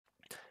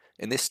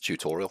In this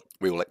tutorial,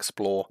 we will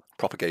explore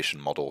propagation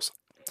models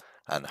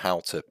and how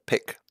to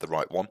pick the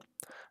right one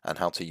and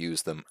how to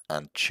use them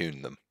and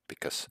tune them,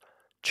 because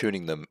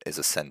tuning them is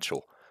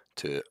essential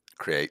to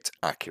create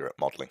accurate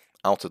modeling.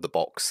 Out of the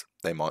box,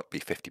 they might be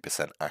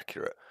 50%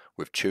 accurate.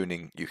 With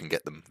tuning, you can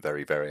get them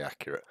very, very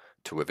accurate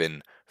to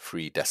within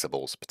 3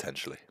 decibels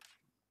potentially.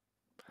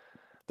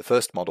 The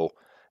first model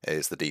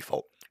is the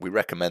default. We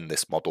recommend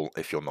this model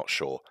if you're not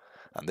sure,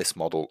 and this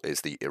model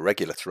is the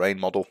irregular terrain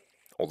model,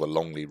 or the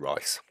Longley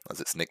Rice, as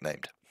it's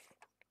nicknamed.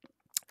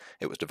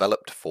 It was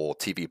developed for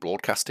TV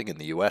broadcasting in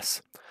the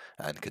US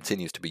and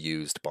continues to be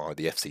used by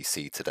the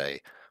FCC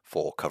today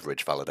for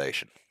coverage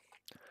validation.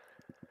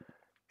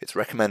 Its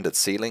recommended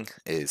ceiling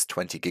is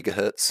 20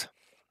 gigahertz.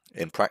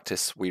 In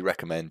practice, we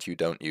recommend you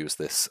don't use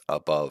this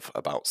above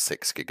about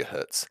 6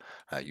 gigahertz.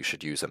 You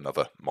should use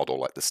another model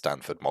like the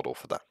Stanford model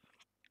for that.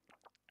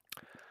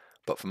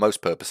 But for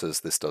most purposes,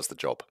 this does the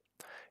job.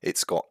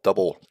 It's got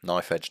double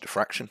knife edge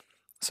diffraction,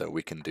 so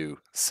we can do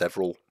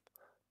several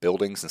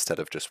buildings instead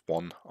of just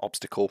one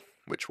obstacle,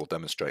 which we'll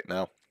demonstrate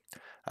now.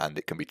 And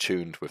it can be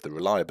tuned with the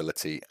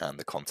reliability and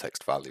the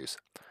context values.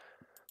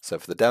 So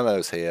for the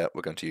demos here,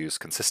 we're going to use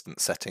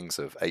consistent settings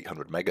of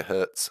 800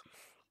 megahertz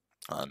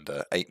and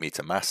 8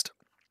 meter mast.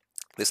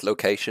 This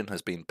location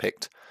has been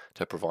picked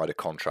to provide a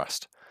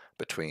contrast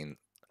between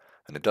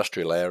an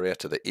industrial area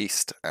to the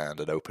east and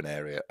an open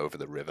area over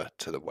the river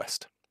to the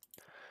west.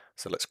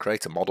 So let's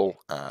create a model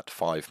at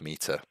 5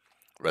 meter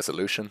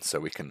resolution so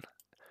we can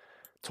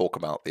talk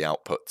about the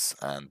outputs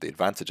and the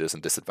advantages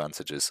and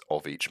disadvantages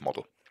of each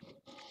model.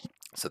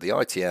 So the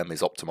ITM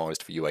is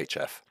optimized for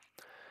UHF.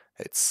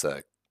 It's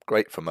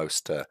great for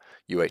most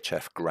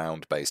UHF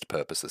ground-based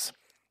purposes.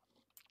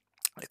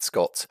 It's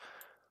got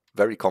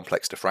very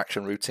complex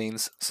diffraction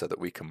routines so that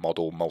we can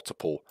model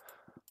multiple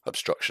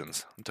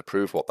obstructions. And to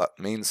prove what that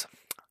means,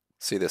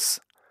 see this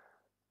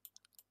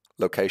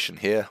location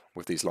here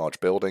with these large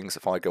buildings.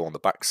 If I go on the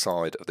back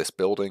side of this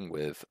building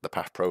with the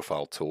path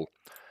profile tool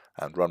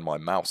and run my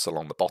mouse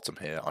along the bottom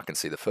here, I can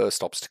see the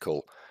first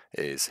obstacle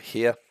is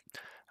here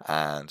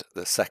and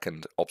the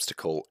second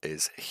obstacle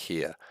is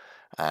here.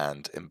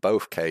 And in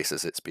both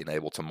cases, it's been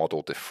able to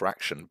model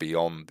diffraction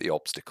beyond the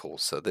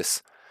obstacles. So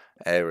this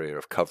area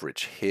of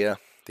coverage here,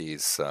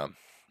 these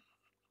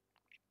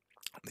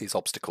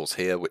obstacles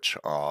here which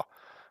are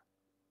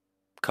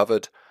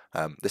covered,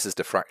 this is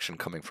diffraction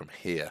coming from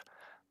here.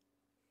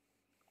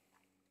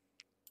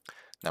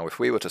 Now if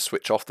we were to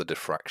switch off the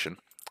diffraction,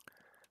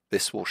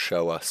 this will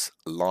show us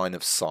line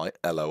of sight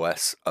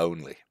LOS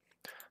only.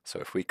 So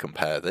if we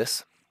compare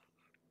this,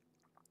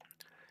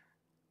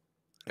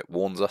 it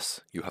warns us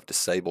you have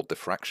disabled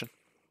diffraction.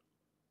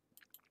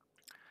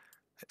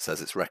 It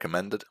says it's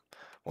recommended.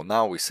 Well,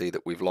 now we see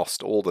that we've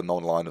lost all the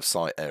non-line of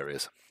sight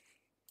areas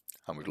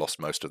and we've lost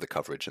most of the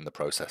coverage in the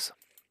process.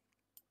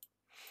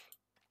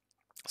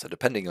 So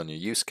depending on your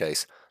use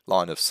case,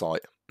 line of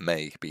sight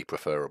may be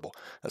preferable,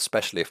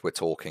 especially if we're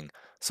talking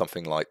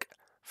something like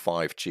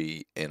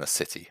 5G in a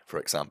city, for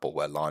example,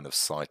 where line of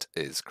sight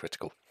is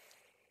critical.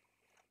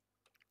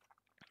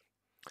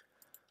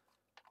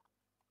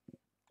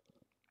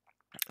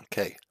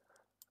 Okay,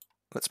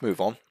 let's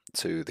move on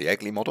to the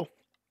Eggley model.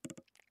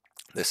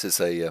 This is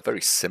a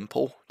very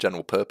simple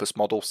general purpose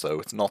model, so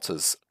it's not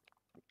as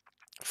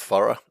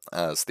thorough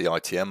as the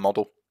ITM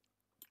model.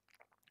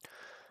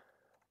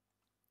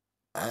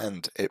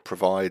 And it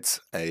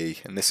provides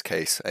in this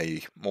case,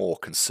 a more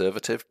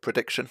conservative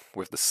prediction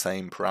with the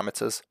same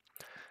parameters.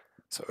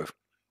 So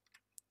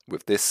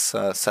with this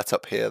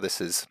setup here,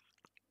 this is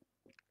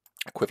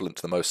equivalent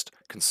to the most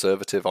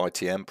conservative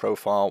ITM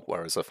profile,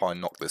 whereas if I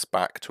knock this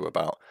back to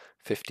about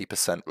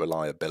 50%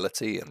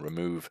 reliability and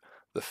remove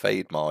the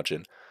fade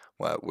margin,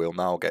 where we'll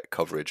now get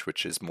coverage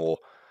which is more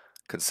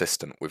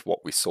consistent with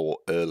what we saw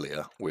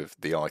earlier with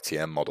the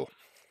ITM model,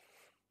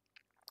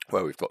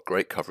 where we've got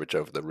great coverage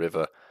over the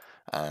river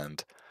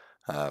and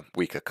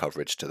weaker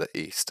coverage to the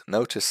east.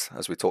 Notice,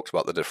 as we talked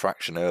about the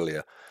diffraction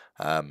earlier,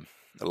 the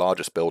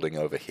largest building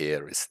over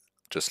here is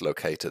just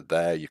located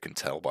there. You can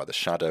tell by the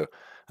shadow,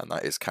 and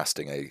that is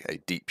casting a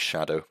deep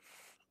shadow.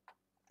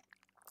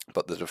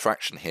 But the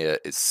diffraction here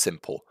is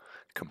simple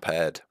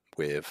compared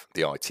with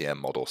the ITM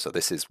model. So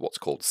this is what's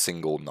called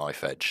single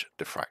knife edge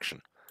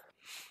diffraction.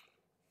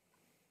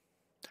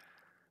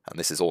 And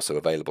this is also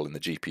available in the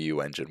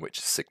GPU engine, which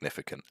is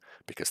significant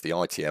because the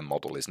ITM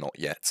model is not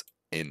yet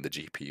in the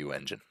GPU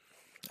engine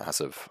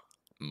as of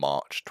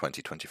March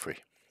 2023.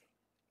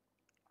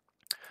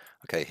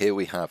 Okay, here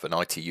we have an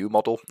ITU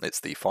model.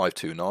 It's the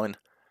 529,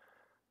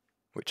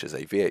 which is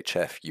a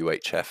VHF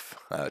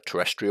UHF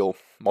terrestrial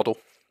model.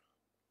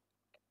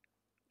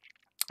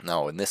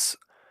 Now in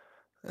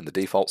the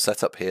default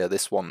setup here,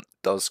 this one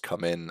does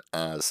come in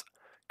as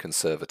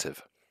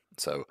conservative.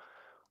 So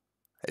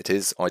it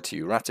is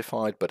ITU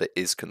ratified, but it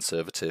is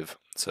conservative,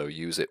 so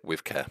use it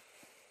with care.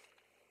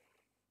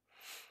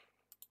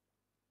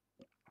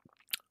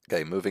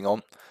 Okay, moving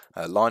on.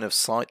 Line of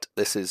sight,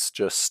 this is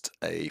just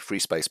a free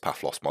space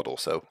path loss model,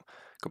 so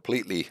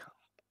completely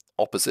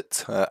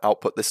opposite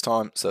output this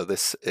time. So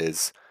this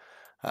is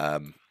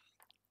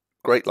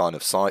great line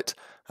of sight,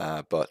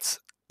 but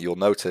you'll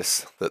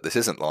notice that this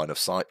isn't line of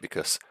sight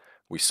because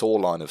we saw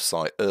line of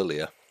sight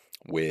earlier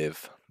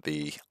with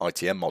the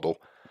ITM model,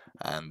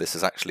 and this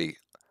is actually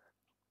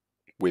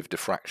with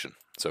diffraction.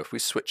 So if we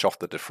switch off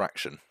the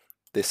diffraction,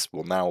 this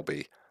will now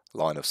be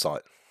line of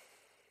sight.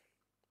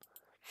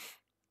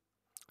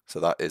 So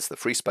that is the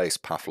free space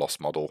path loss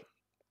model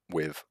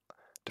with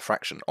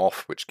diffraction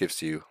off, which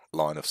gives you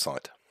line of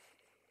sight.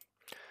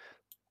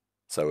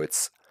 So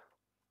it's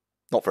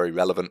not very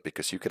relevant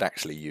because you could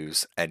actually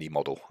use any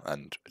model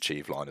and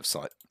achieve line of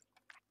sight.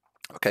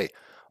 Okay,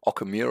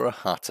 Okumura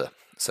Hata.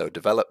 So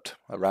developed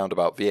around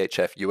about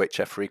VHF,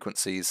 UHF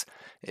frequencies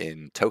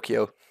in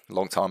Tokyo a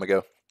long time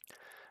ago,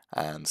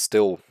 and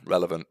still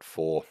relevant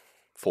for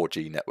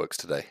 4G networks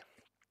today.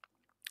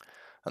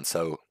 And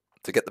so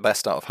to get the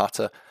best out of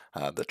Hata,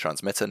 the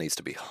transmitter needs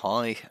to be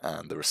high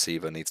and the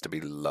receiver needs to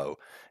be low.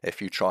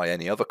 If you try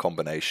any other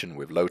combination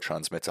with low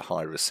transmitter,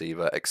 high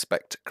receiver,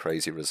 expect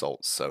crazy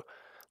results. So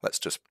let's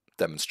just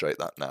demonstrate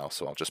that now.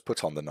 So I'll just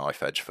put on the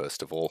knife edge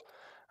first of all,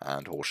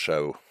 and we'll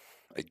show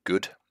a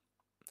good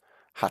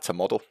Hata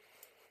model,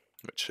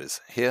 which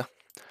is here.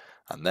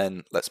 And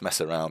then let's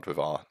mess around with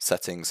our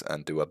settings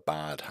and do a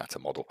bad Hata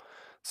model.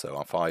 So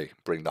if I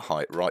bring the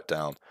height right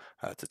down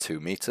to 2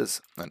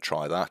 meters and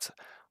try that,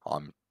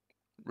 I'm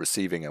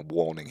receiving a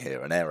warning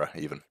here, an error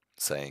even,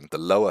 saying the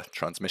lower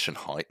transmission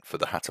height for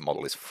the Hata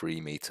model is 3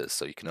 meters,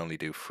 so you can only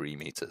do 3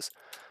 meters.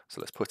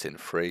 So let's put in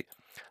 3,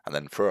 and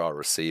then for our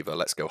receiver,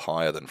 let's go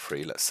higher than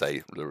 3. Let's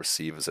say the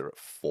receivers are at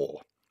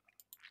 4.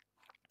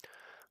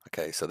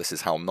 Okay, so this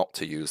is how not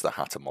to use the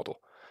Hata model,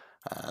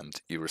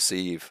 and you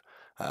receive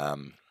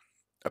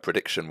a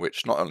prediction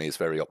which not only is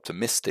very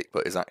optimistic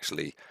but is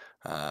actually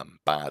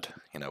bad.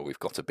 You know, we've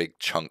got a big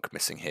chunk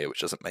missing here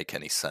which doesn't make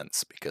any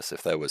sense, because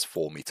if there was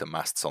 4-meter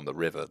masts on the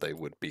river they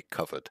would be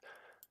covered.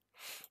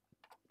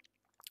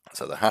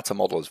 So the Hata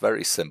model is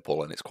very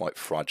simple and it's quite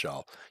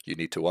fragile. You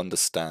need to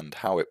understand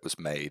how it was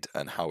made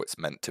and how it's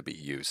meant to be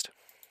used.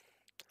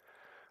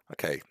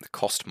 Okay, the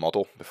cost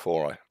model.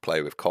 Before I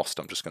play with cost,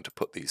 I'm just going to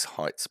put these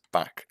heights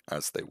back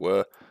as they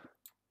were.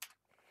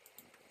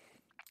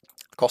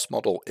 The cost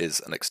model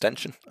is an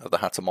extension of the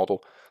Hata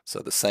model, so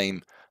the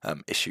same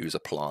issues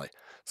apply.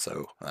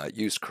 So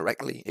used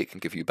correctly, it can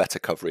give you better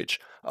coverage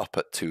up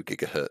at 2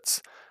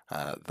 gigahertz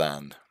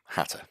than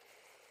Hata.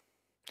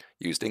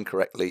 Used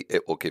incorrectly,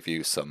 it will give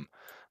you some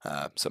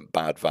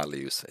bad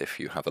values if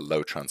you have a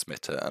low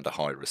transmitter and a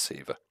high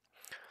receiver.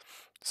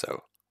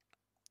 So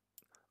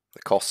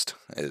the cost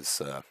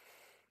is an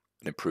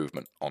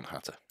improvement on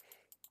Hata.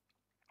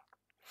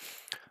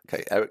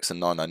 Okay, Ericsson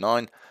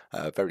 999,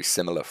 very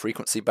similar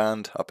frequency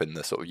band up in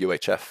the sort of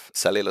UHF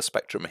cellular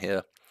spectrum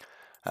here,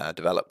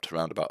 developed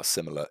around about a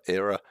similar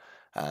era,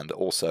 and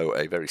also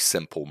a very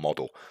simple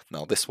model.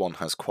 Now this one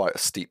has quite a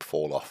steep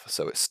fall off,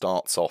 so it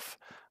starts off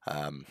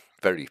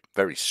very,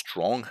 very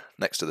strong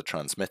next to the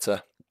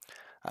transmitter,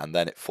 and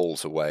then it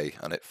falls away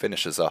and it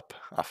finishes up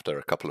after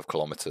a couple of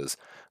kilometers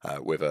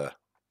with a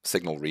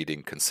signal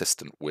reading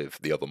consistent with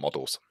the other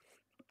models.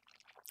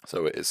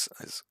 So it is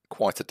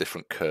quite a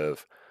different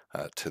curve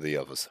to the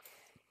others.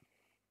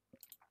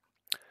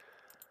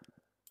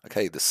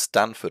 Okay, the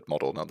Stanford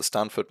model. Now the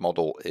Stanford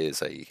model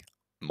is a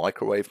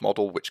microwave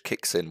model which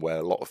kicks in where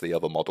a lot of the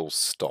other models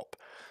stop.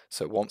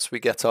 So once we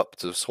get up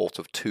to sort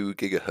of 2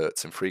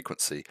 gigahertz in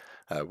frequency,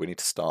 we need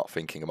to start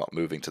thinking about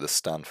moving to the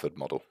Stanford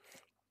model.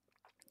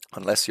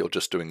 Unless you're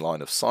just doing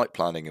line of sight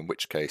planning, in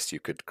which case you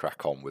could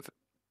crack on with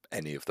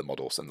any of the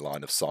models in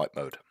line of sight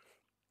mode.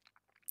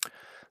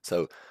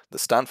 So the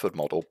Stanford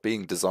model,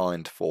 being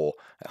designed for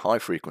a high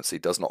frequency,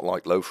 does not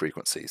like low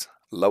frequencies.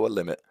 Lower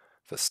limit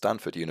for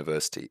Stanford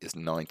University is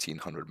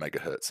 1900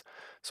 megahertz.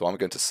 So I'm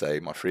going to say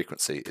my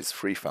frequency is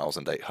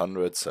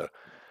 3800, so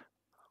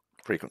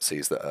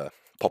frequencies that are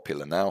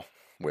popular now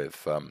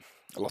with a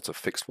lot of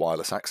fixed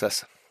wireless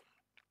access.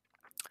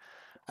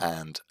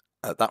 And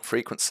at that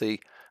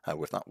frequency,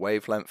 with that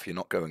wavelength, you're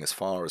not going as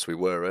far as we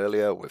were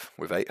earlier with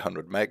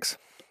 800 megs.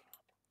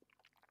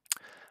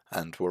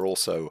 And we're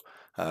also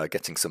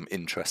getting some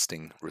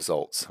interesting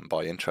results. And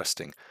by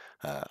interesting,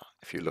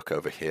 if you look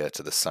over here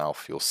to the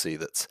south, you'll see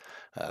that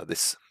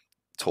this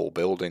tall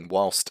building,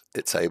 whilst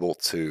it's able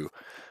to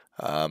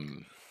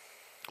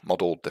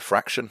model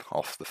diffraction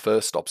off the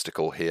first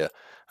obstacle here,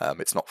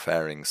 it's not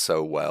faring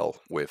so well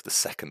with the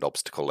second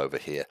obstacle over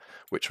here,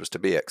 which was to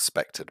be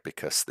expected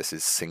because this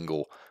is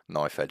single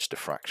knife edge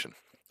diffraction.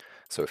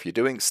 So if you're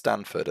doing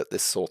Stanford at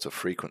this sort of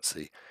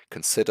frequency,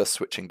 consider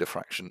switching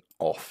diffraction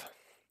off,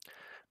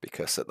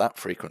 because at that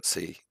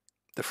frequency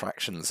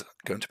diffraction's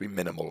going to be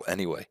minimal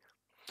anyway.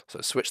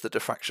 So switch the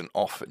diffraction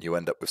off and you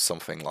end up with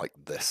something like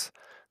this.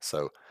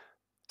 So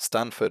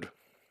Stanford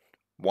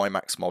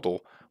WiMAX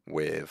model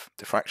with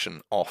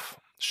diffraction off,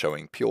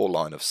 showing pure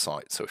line of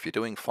sight. So if you're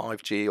doing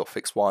 5G or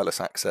fixed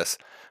wireless access,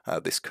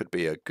 this could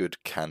be a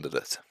good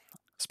candidate,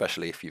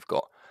 especially if you've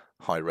got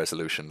high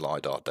resolution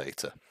LiDAR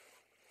data.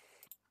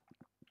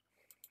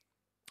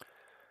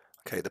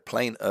 Okay, the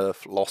plain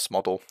earth loss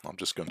model, I'm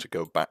just going to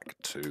go back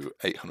to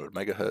 800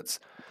 megahertz.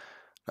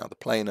 Now the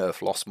plane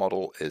earth loss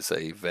model is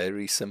a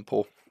very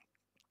simple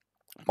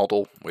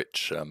model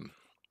which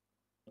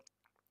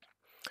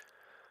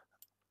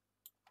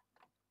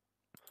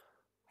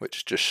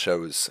just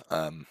shows,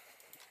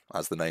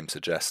 as the name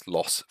suggests,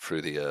 loss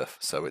through the earth.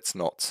 So it's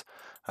not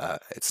a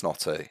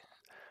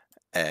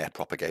air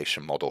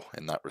propagation model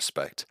in that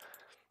respect.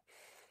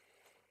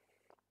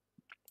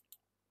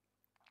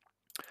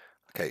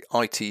 Okay,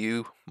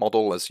 ITU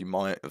model, as you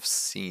might have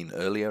seen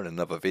earlier in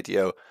another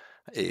video,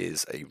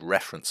 is a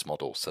reference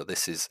model. So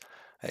this is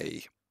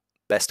a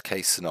best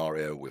case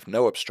scenario with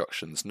no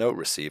obstructions, no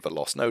receiver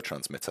loss, no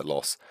transmitter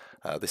loss.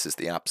 This is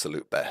the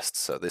absolute best.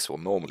 So this will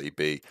normally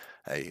be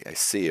a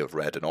sea of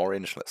red and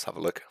orange. Let's have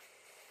a look.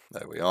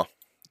 There we are.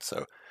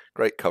 So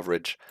great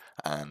coverage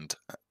and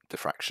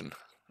diffraction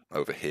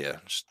over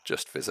here,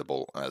 just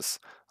visible as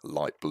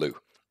light blue.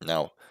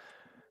 Now,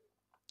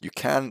 you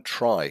can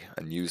try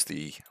and use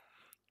the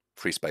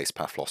free space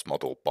path loss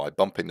model by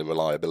bumping the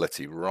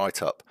reliability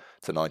right up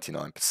to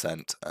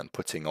 99% and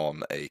putting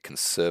on a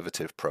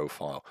conservative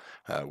profile,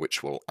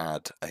 which will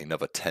add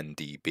another 10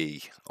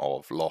 dB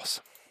of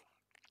loss.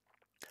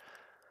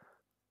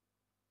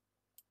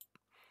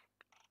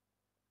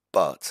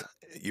 But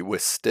you were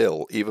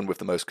still, even with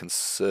the most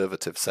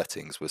conservative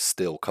settings, was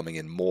still coming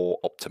in more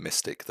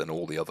optimistic than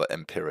all the other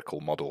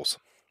empirical models.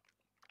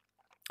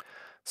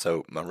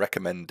 So my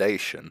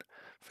recommendation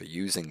for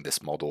using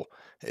this model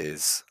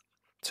is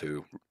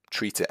to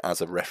treat it as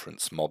a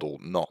reference model,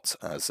 not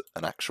as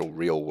an actual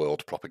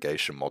real-world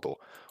propagation model,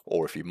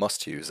 or if you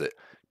must use it,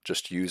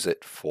 just use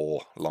it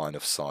for line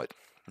of sight.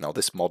 Now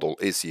this model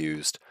is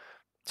used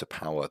to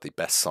power the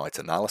best site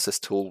analysis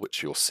tool,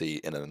 which you'll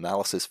see in an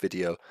analysis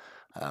video,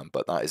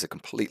 but that is a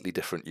completely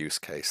different use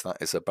case.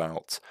 That is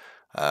about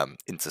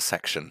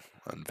intersection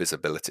and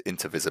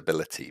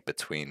intervisibility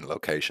between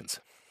locations.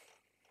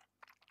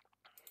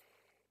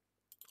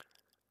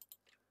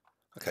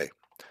 Okay,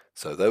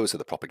 so those are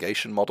the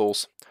propagation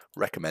models.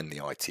 Recommend the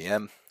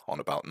ITM on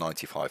about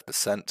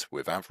 95%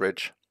 with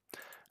average,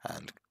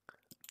 and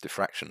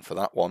diffraction for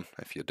that one,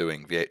 if you're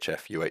doing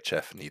VHF,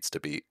 UHF, needs to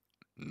be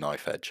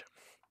knife edge.